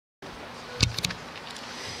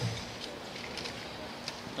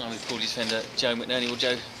I'm with Crawley defender Joe McNerney. Well,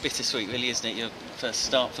 Joe, bittersweet really, isn't it? Your first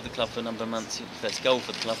start for the club for a number of months, your first goal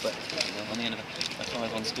for the club, but on the end of a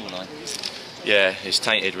 5-1 scoreline. Yeah, it's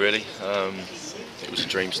tainted really. It was a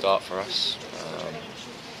dream start for us.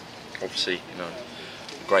 Obviously,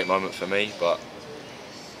 a great moment for me, but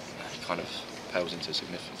it kind of pales into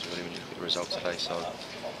significance really when you look at the result today. So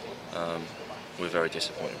we're very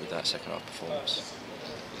disappointed with that second half performance.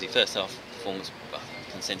 The first half performance,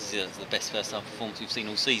 consensus is the best first half performance we've seen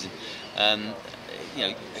all season.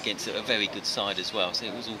 Against a very good side as well. So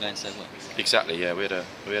it was all going so well. Exactly. Yeah, we had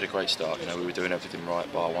a great start. We were doing everything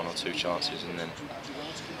right, bar 1 or 2 chances, and then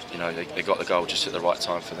they got the goal just at the right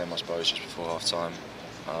time for them, I suppose, just before half time.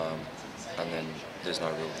 And then there's no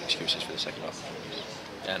real excuses for the second half performance.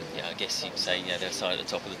 I guess you'd say they're side at the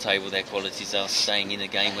top of the table. Their qualities are staying in a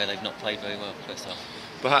game where they've not played very well first half.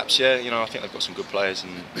 Perhaps, yeah. I think they've got some good players,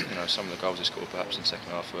 and some of the goals they scored perhaps in the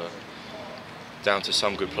second half were down to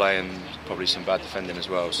some good play and probably some bad defending as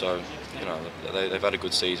well. So they've had a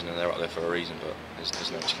good season and they're up there for a reason, but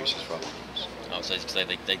there's no excuses for our performance. So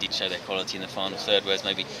they did show their quality in the final third, whereas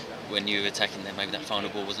maybe when you were attacking them, maybe that final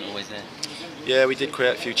ball wasn't always there. Yeah, we did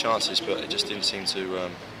create a few chances, but it just didn't seem to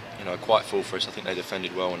quite fall for us. I think they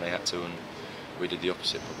defended well when they had to, and we did the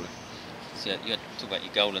opposite probably. So you had to talk about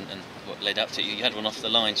your goal and what led up to it. You had one off the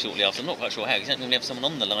line shortly after. I'm not quite sure how. You don't normally have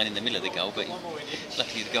someone on the line in the middle of the goal, but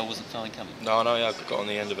luckily the goal wasn't far in coming. No, yeah, I got on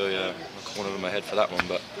the end of a corner of my head for that one,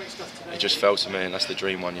 but it just fell to me, and that's the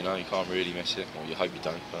dream one. You can't really miss it. Well, you hope you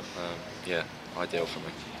don't, but yeah, ideal for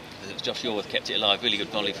me. It was Josh Yorworth kept it alive. Really good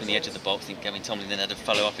volley from the edge of the box. I think Gavin Tomlin then had to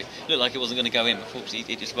follow up. It looked like it wasn't going to go in, but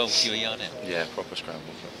fortunately it just rolled to you a yard out. Yeah, proper scramble,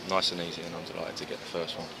 but nice and easy, and I'm delighted to get the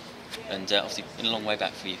first one. And obviously been a long way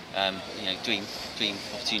back for you. Dream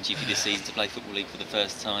opportunity for this season to play Football League for the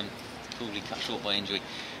first time. Crawley cut short by injury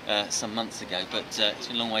some months ago, but it's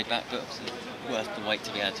been a long way back. But obviously worth the wait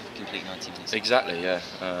to be able to complete 90 minutes. Exactly, yeah.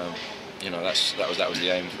 That was the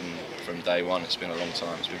aim from day one. It's been a long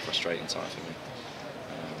time. It's been a frustrating time for me.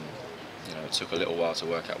 It took a little while to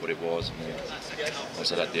work out what it was, and then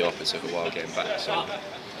once I had the offer, it took a while getting back. So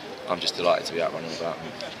I'm just delighted to be out running about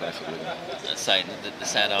and playing football again. Saying the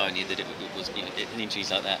sad irony that it was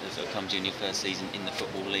injuries like that sort of come during your first season in the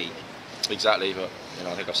Football League. Exactly, but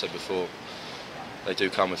I think I've said before, they do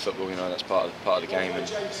come with football. That's part of the game, and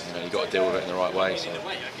you've got to deal with it in the right way. So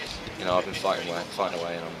I've been fighting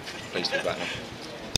away, and I'm pleased to be back now.